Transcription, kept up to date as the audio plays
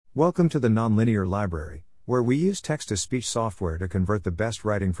Welcome to the Nonlinear Library, where we use text-to-speech software to convert the best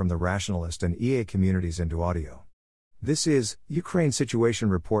writing from the rationalist and EA communities into audio. This is Ukraine Situation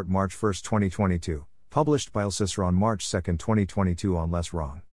Report March 1, 2022, published by lsusr on March 2, 2022 on Less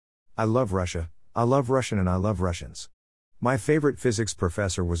Wrong. I love Russia, I love Russian and I love Russians. My favorite physics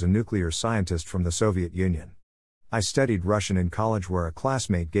professor was a nuclear scientist from the Soviet Union. I studied Russian in college where a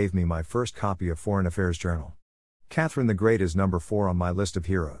classmate gave me my first copy of Foreign Affairs Journal. Catherine the Great is number 4 on my list of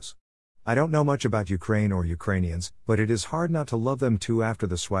heroes. I don't know much about Ukraine or Ukrainians, but it is hard not to love them too after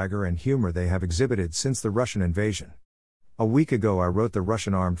the swagger and humor they have exhibited since the Russian invasion. A week ago I wrote the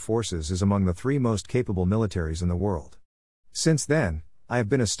Russian Armed Forces is among the 3 most capable militaries in the world. Since then, I have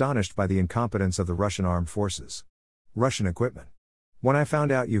been astonished by the incompetence of the Russian Armed Forces. Russian equipment. When I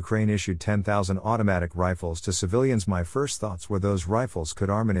found out Ukraine issued 10,000 automatic rifles to civilians, my first thoughts were those rifles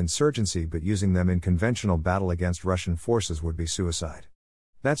could arm an insurgency, but using them in conventional battle against Russian forces would be suicide.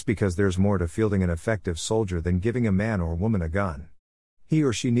 That's because there's more to fielding an effective soldier than giving a man or woman a gun. He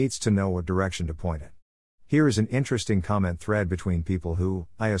or she needs to know what direction to point it. Here is an interesting comment thread between people who,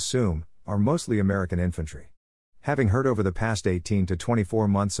 I assume, are mostly American infantry. Having heard over the past 18 to 24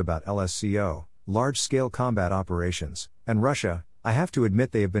 months about LSCO, large-scale combat operations, and Russia, I have to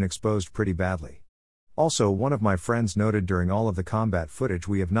admit they have been exposed pretty badly. Also, one of my friends noted during all of the combat footage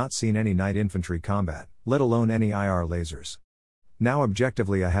we have not seen any night infantry combat, let alone any IR lasers. Now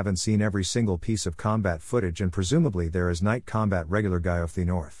objectively I haven't seen every single piece of combat footage and presumably there is night combat regular guy off the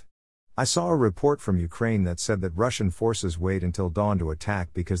north. I saw a report from Ukraine that said that Russian forces wait until dawn to attack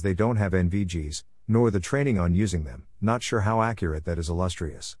because they don't have NVGs, nor the training on using them, not sure how accurate that is.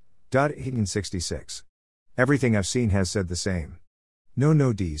 Illustrious. 1866. Everything I've seen has said the same.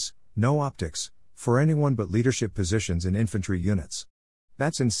 No Ds, no optics, for anyone but leadership positions in infantry units.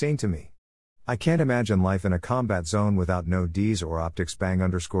 That's insane to me. I can't imagine life in a combat zone without no Ds or optics.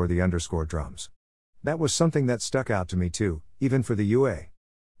 _the_ drums. That was something that stuck out to me too, even for the UA.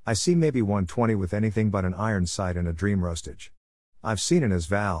 I see maybe 120 with anything but an iron sight and a dream roastage. I've seen an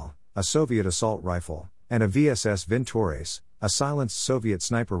ASVAL, a Soviet assault rifle, and a VSS Vintores, a silenced Soviet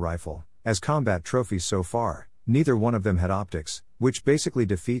sniper rifle, as combat trophies so far. Neither one of them had optics, which basically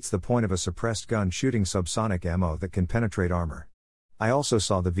defeats the point of a suppressed gun shooting subsonic ammo that can penetrate armor. I also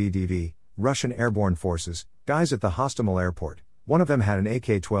saw the VDV, Russian Airborne Forces, guys at the Hostomel airport. One of them had an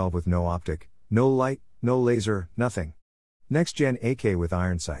AK-12 with no optic, no light, no laser, nothing. Next-gen AK with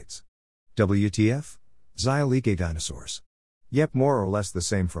iron sights. WTF? Zyalike dinosaurs. Yep, more or less the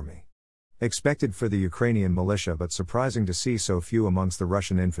same for me. Expected for the Ukrainian militia but surprising to see so few amongst the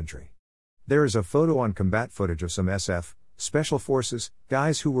Russian infantry. There is a photo on combat footage of some SF, Special Forces,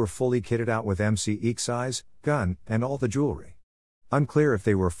 guys who were fully kitted out with MC-size, gun, and all the jewelry. Unclear if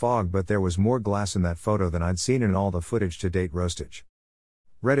they were fogged, but there was more glass in that photo than I'd seen in all the footage to date. Roastage.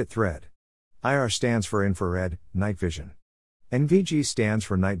 Reddit thread. IR stands for infrared, night vision. NVG stands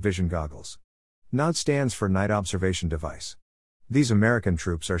for night vision goggles. NOD stands for night observation device. These American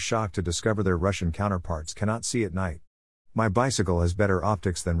troops are shocked to discover their Russian counterparts cannot see at night. My bicycle has better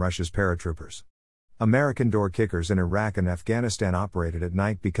optics than Russia's paratroopers. American door kickers in Iraq and Afghanistan operated at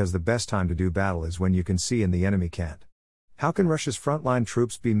night because the best time to do battle is when you can see and the enemy can't. How can Russia's frontline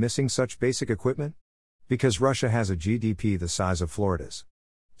troops be missing such basic equipment? Because Russia has a GDP the size of Florida's.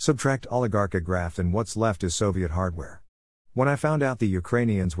 Subtract oligarchic graft and what's left is Soviet hardware. When I found out the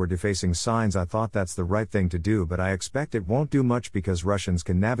Ukrainians were defacing signs, I thought that's the right thing to do, but I expect it won't do much because Russians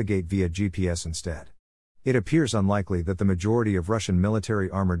can navigate via GPS instead. It appears unlikely that the majority of Russian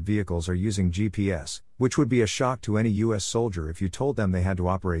military armored vehicles are using GPS, which would be a shock to any US soldier if you told them they had to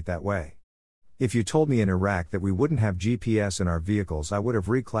operate that way. If you told me in Iraq that we wouldn't have GPS in our vehicles, I would have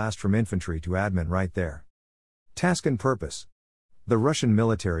reclassed from infantry to admin right there. Task and purpose. The Russian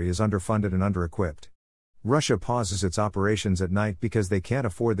military is underfunded and under-equipped. Russia pauses its operations at night because they can't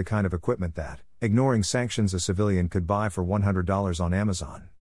afford the kind of equipment that, ignoring sanctions, a civilian could buy for $100 on Amazon.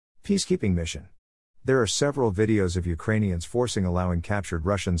 Peacekeeping mission. There are several videos of Ukrainians allowing captured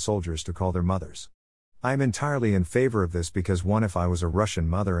Russian soldiers to call their mothers. I am entirely in favor of this because 1. If I was a Russian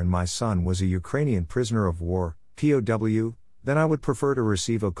mother and my son was a Ukrainian prisoner of war, POW, then I would prefer to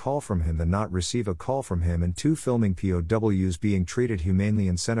receive a call from him than not receive a call from him, and 2. Filming POWs being treated humanely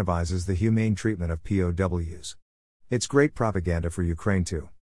incentivizes the humane treatment of POWs. It's great propaganda for Ukraine too.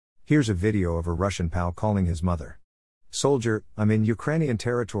 Here's a video of a Russian POW calling his mother. Soldier, I'm in Ukrainian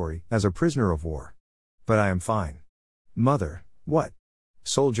territory, as a prisoner of war. But I am fine. Mother, what?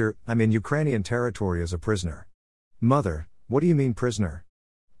 Soldier, I'm in Ukrainian territory as a prisoner. Mother, what do you mean prisoner?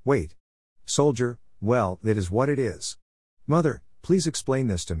 Wait. Soldier, well, it is what it is. Mother, please explain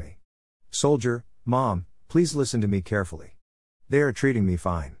this to me. Soldier, Mom, please listen to me carefully. They are treating me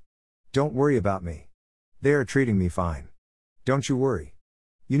fine. Don't worry about me. They are treating me fine. Don't you worry.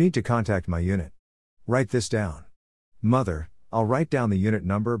 You need to contact my unit. Write this down. Mother, I'll write down the unit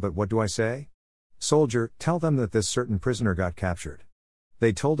number, but what do I say? Soldier, tell them that this certain prisoner got captured.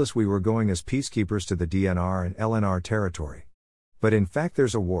 They told us we were going as peacekeepers to the DNR and LNR territory. But in fact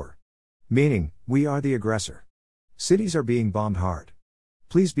there's a war. Meaning, we are the aggressor. Cities are being bombed hard.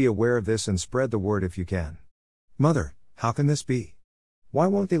 Please be aware of this and spread the word if you can. Mother, how can this be? Why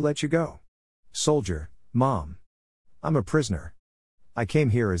won't they let you go? Soldier, Mom. I'm a prisoner. I came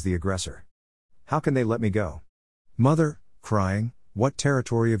here as the aggressor. How can they let me go? Mother, crying, what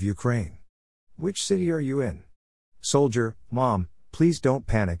territory of Ukraine? Which city are you in? Soldier, Mom, please don't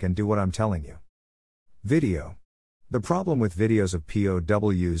panic and do what I'm telling you. Video. The problem with videos of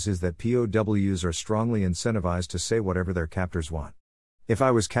POWs is that POWs are strongly incentivized to say whatever their captors want. If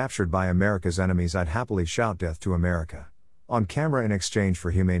I was captured by America's enemies, I'd happily shout "Death to America" on camera in exchange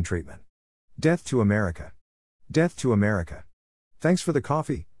for humane treatment. Death to America. Death to America. Thanks for the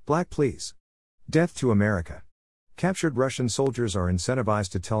coffee, Black please. Death to America. Captured Russian soldiers are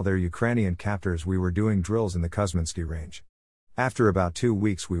incentivized to tell their Ukrainian captors we were doing drills in the Kuzminsky range. After about 2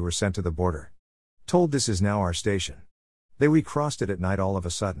 weeks we were sent to the border. Told this is now our station. We crossed it at night all of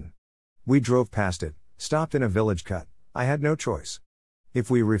a sudden. We drove past it, stopped in a village cut. I had no choice. If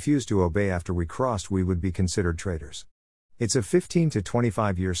we refused to obey after we crossed, we would be considered traitors. It's a 15 to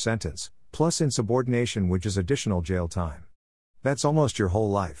 25-year sentence, plus insubordination, which is additional jail time. That's almost your whole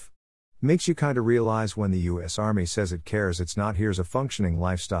life. Makes you kinda realize when the US Army says it cares, it's not "here's a functioning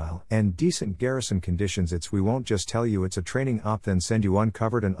lifestyle and decent garrison conditions," it's "we won't just tell you it's a training op then send you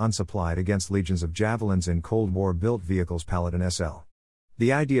uncovered and unsupplied against legions of javelins in Cold War built vehicles Paladin SL.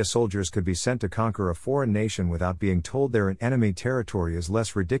 The idea soldiers could be sent to conquer a foreign nation without being told they're in enemy territory is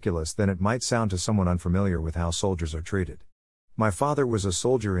less ridiculous than it might sound to someone unfamiliar with how soldiers are treated. My father was a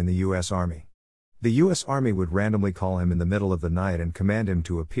soldier in the US Army. The US Army would randomly call him in the middle of the night and command him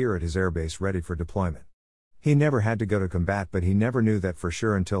to appear at his airbase ready for deployment. He never had to go to combat, but he never knew that for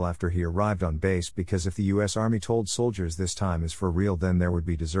sure until after he arrived on base, because if the US Army told soldiers this time is for real, then there would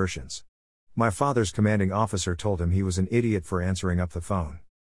be desertions. My father's commanding officer told him he was an idiot for answering up the phone.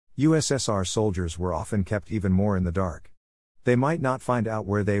 USSR soldiers were often kept even more in the dark. They might not find out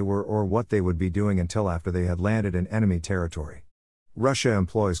where they were or what they would be doing until after they had landed in enemy territory. Russia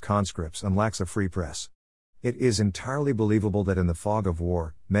employs conscripts and lacks a free press. It is entirely believable that in the fog of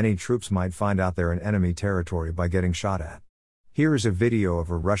war, many troops might find out they're in enemy territory by getting shot at. Here is a video of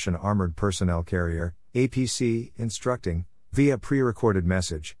a Russian armored personnel carrier, APC, instructing, via pre-recorded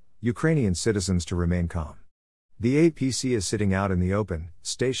message, Ukrainian citizens to remain calm. The APC is sitting out in the open,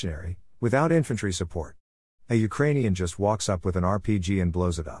 stationary, without infantry support. A Ukrainian just walks up with an RPG and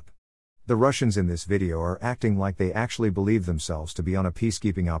blows it up. The Russians in this video are acting like they actually believe themselves to be on a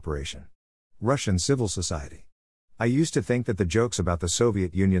peacekeeping operation. Russian civil society. I used to think that the jokes about the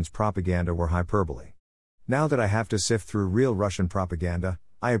Soviet Union's propaganda were hyperbole. Now that I have to sift through real Russian propaganda,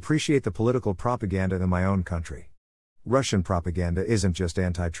 I appreciate the political propaganda in my own country. Russian propaganda isn't just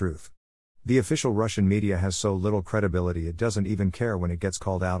anti-truth. The official Russian media has so little credibility it doesn't even care when it gets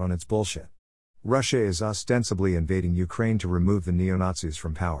called out on its bullshit. Russia is ostensibly invading Ukraine to remove the neo-Nazis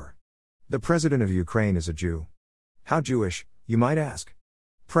from power. The president of Ukraine is a Jew. How Jewish, you might ask?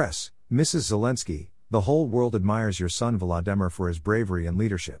 Press, Mrs. Zelensky, the whole world admires your son Volodymyr for his bravery and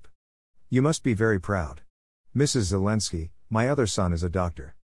leadership. You must be very proud. Mrs. Zelensky, my other son is a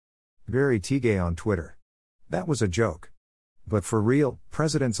doctor. Very Tige on Twitter. That was a joke. But for real,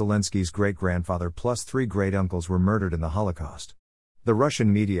 President Zelensky's great-grandfather plus 3 great-uncles were murdered in the Holocaust. The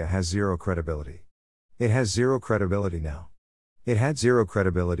Russian media has zero credibility. It has zero credibility now. It had zero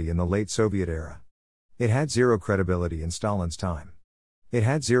credibility in the late Soviet era. It had zero credibility in Stalin's time. It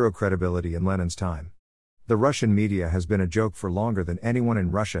had zero credibility in Lenin's time. The Russian media has been a joke for longer than anyone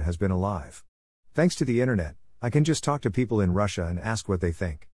in Russia has been alive. Thanks to the internet, I can just talk to people in Russia and ask what they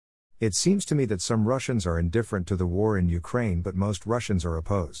think. It seems to me that some Russians are indifferent to the war in Ukraine, but most Russians are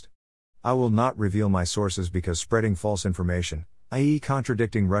opposed. I will not reveal my sources because spreading false information, i.e.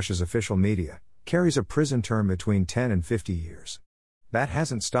 contradicting Russia's official media, carries a prison term between 10 and 50 years. That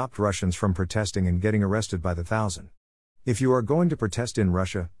hasn't stopped Russians from protesting and getting arrested by the thousand. If you are going to protest in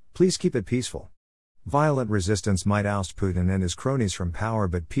Russia, please keep it peaceful. Violent resistance might oust Putin and his cronies from power,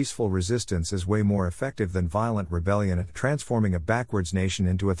 but peaceful resistance is way more effective than violent rebellion at transforming a backwards nation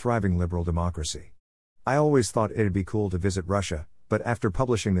into a thriving liberal democracy. I always thought it'd be cool to visit Russia, but after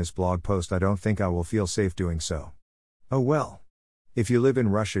publishing this blog post I don't think I will feel safe doing so. Oh well. If you live in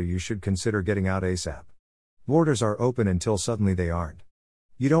Russia you should consider getting out ASAP. Borders are open until suddenly they aren't.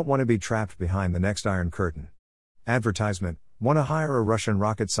 You don't want to be trapped behind the next Iron Curtain. Advertisement, Want to hire a Russian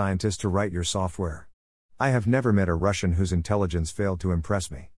rocket scientist to write your software? I have never met a Russian whose intelligence failed to impress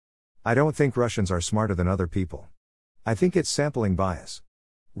me. I don't think Russians are smarter than other people. I think it's sampling bias.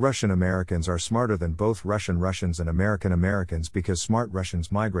 Russian Americans are smarter than both Russian Russians and American Americans because smart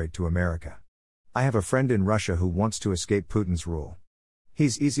Russians migrate to America. I have a friend in Russia who wants to escape Putin's rule.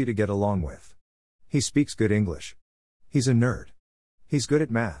 He's easy to get along with. He speaks good English. He's a nerd. He's good at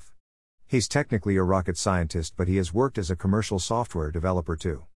math. He's technically a rocket scientist, but he has worked as a commercial software developer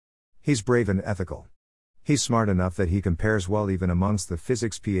too. He's brave and ethical. He's smart enough that he compares well even amongst the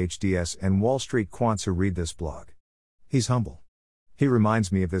physics PhDs and Wall Street quants who read this blog. He's humble. He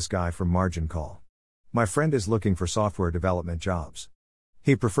reminds me of this guy from Margin Call. My friend is looking for software development jobs.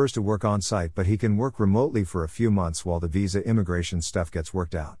 He prefers to work on site, but he can work remotely for a few months while the visa immigration stuff gets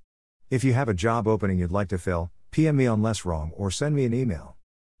worked out. If you have a job opening you'd like to fill, PM me on Less Wrong or send me an email.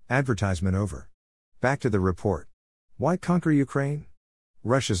 Advertisement over. Back to the report. Why conquer Ukraine?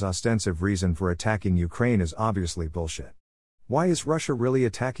 Russia's ostensive reason for attacking Ukraine is obviously bullshit. Why is Russia really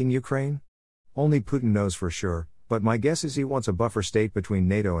attacking Ukraine? Only Putin knows for sure, but my guess is he wants a buffer state between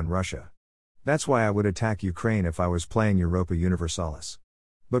NATO and Russia. That's why I would attack Ukraine if I was playing Europa Universalis.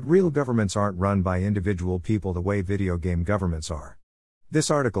 But real governments aren't run by individual people the way video game governments are. This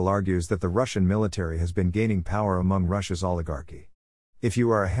article argues that the Russian military has been gaining power among Russia's oligarchy. If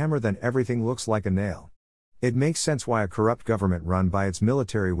you are a hammer, then everything looks like a nail. It makes sense why a corrupt government run by its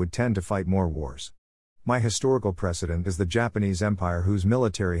military would tend to fight more wars. My historical precedent is the Japanese Empire, whose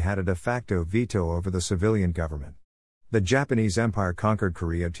military had a de facto veto over the civilian government. The Japanese Empire conquered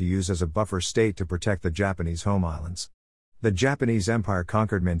Korea to use as a buffer state to protect the Japanese home islands. The Japanese Empire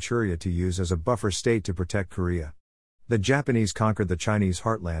conquered Manchuria to use as a buffer state to protect Korea. The Japanese conquered the Chinese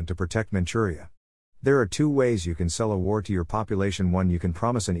heartland to protect Manchuria. There are two ways you can sell a war to your population. One, you can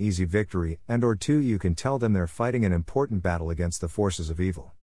promise an easy victory, and or two, you can tell them they're fighting an important battle against the forces of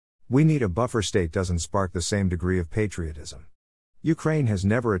evil. We need a buffer state doesn't spark the same degree of patriotism. Ukraine has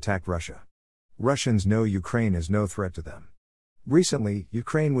never attacked Russia. Russians know Ukraine is no threat to them. Recently,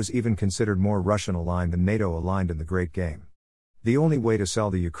 Ukraine was even considered more Russian-aligned than NATO-aligned in the Great Game. The only way to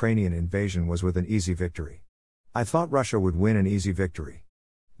sell the Ukrainian invasion was with an easy victory. I thought Russia would win an easy victory.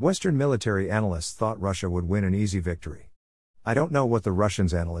 Western military analysts thought Russia would win an easy victory. I don't know what the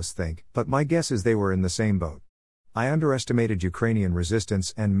Russians analysts think, but my guess is they were in the same boat. I underestimated Ukrainian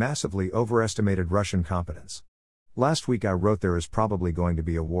resistance and massively overestimated Russian competence. Last week I wrote there is probably going to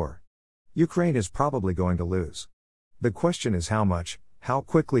be a war. Ukraine is probably going to lose. The question is how much, how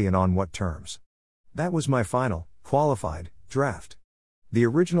quickly, and on what terms. That was my final, qualified, draft. The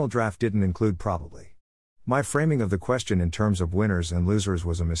original draft didn't include probably. My framing of the question in terms of winners and losers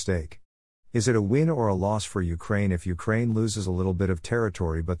was a mistake. Is it a win or a loss for Ukraine if Ukraine loses a little bit of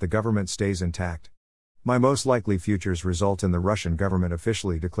territory but the government stays intact? My most likely futures result in the Russian government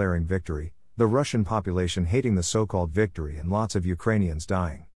officially declaring victory, the Russian population hating the so-called victory, and lots of Ukrainians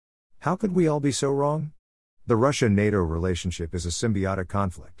dying. How could we all be so wrong? The Russia-NATO relationship is a symbiotic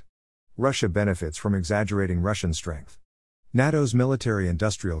conflict. Russia benefits from exaggerating Russian strength. NATO's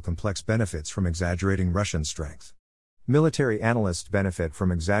military-industrial complex benefits from exaggerating Russian strength. Military analysts benefit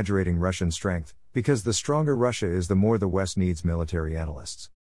from exaggerating Russian strength, because the stronger Russia is, the more the West needs military analysts.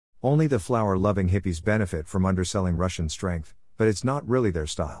 Only the flower-loving hippies benefit from underselling Russian strength, but it's not really their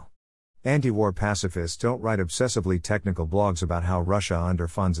style. Anti-war pacifists don't write obsessively technical blogs about how Russia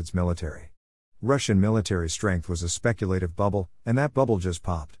underfunds its military. Russian military strength was a speculative bubble, and that bubble just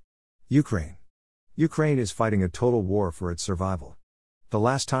popped. Ukraine is fighting a total war for its survival. The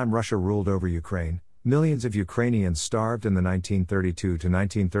last time Russia ruled over Ukraine, millions of Ukrainians starved in the 1932 to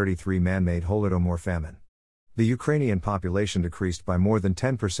 1933 man-made Holodomor famine. The Ukrainian population decreased by more than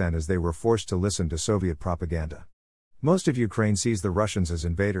 10% as they were forced to listen to Soviet propaganda. Most of Ukraine sees the Russians as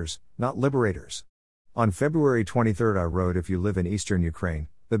invaders, not liberators. On February 23 I wrote, if you live in eastern Ukraine,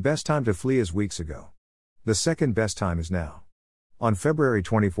 the best time to flee is weeks ago. The second best time is now. On February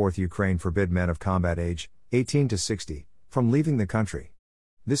 24 Ukraine forbid men of combat age, 18 to 60, from leaving the country.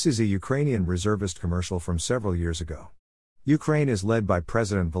 This is a Ukrainian reservist commercial from several years ago. Ukraine is led by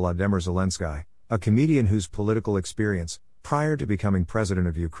President Volodymyr Zelensky, a comedian whose political experience, prior to becoming president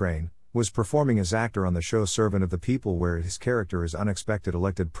of Ukraine, was performing as actor on the show Servant of the People, where his character is unexpected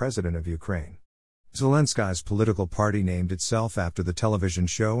elected president of Ukraine. Zelensky's political party named itself after the television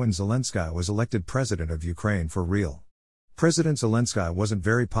show, and Zelensky was elected president of Ukraine for real. President Zelensky wasn't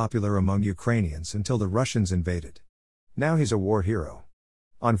very popular among Ukrainians until the Russians invaded. Now he's a war hero.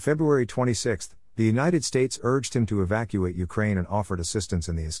 On February 26, the United States urged him to evacuate Ukraine and offered assistance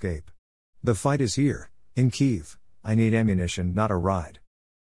in the escape. The fight is here, in Kyiv. I need ammunition, not a ride.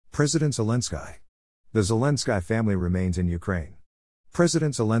 President Zelensky. The Zelensky family remains in Ukraine.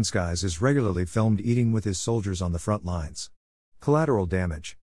 President Zelensky is regularly filmed eating with his soldiers on the front lines. Collateral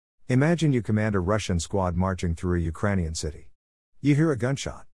damage. Imagine you command a Russian squad marching through a Ukrainian city. You hear a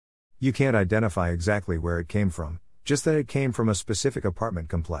gunshot. You can't identify exactly where it came from, just that it came from a specific apartment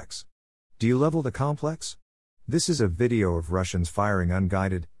complex. Do you level the complex? This is a video of Russians firing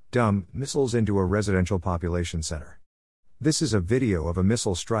unguided, dumb missiles into a residential population center. This is a video of a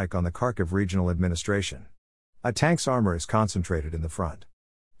missile strike on the Kharkiv Regional Administration. A tank's armor is concentrated in the front.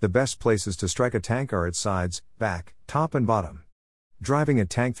 The best places to strike a tank are its sides, back, top and bottom. Driving a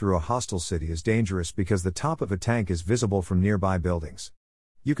tank through a hostile city is dangerous because the top of a tank is visible from nearby buildings.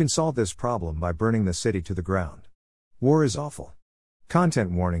 You can solve this problem by burning the city to the ground. War is awful. Content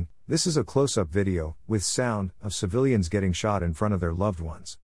warning: this is a close-up video, with sound, of civilians getting shot in front of their loved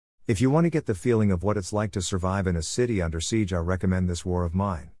ones. If you want to get the feeling of what it's like to survive in a city under siege, I recommend this War of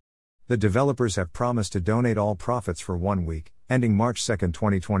Mine. The developers have promised to donate all profits for 1 week, ending March 2,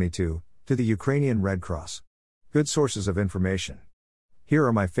 2022, to the Ukrainian Red Cross. Good sources of information. Here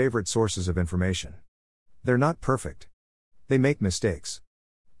are my favorite sources of information. They're not perfect. They make mistakes.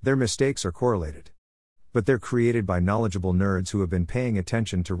 Their mistakes are correlated. But they're created by knowledgeable nerds who have been paying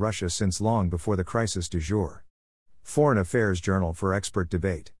attention to Russia since long before the crisis du jour. Foreign Affairs Journal for expert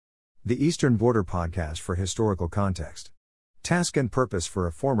debate. The Eastern Border Podcast for historical context. Task and Purpose for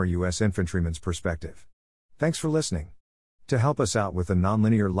a former U.S. infantryman's perspective. Thanks for listening. To help us out with the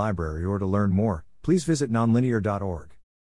Nonlinear Library or to learn more, please visit nonlinear.org.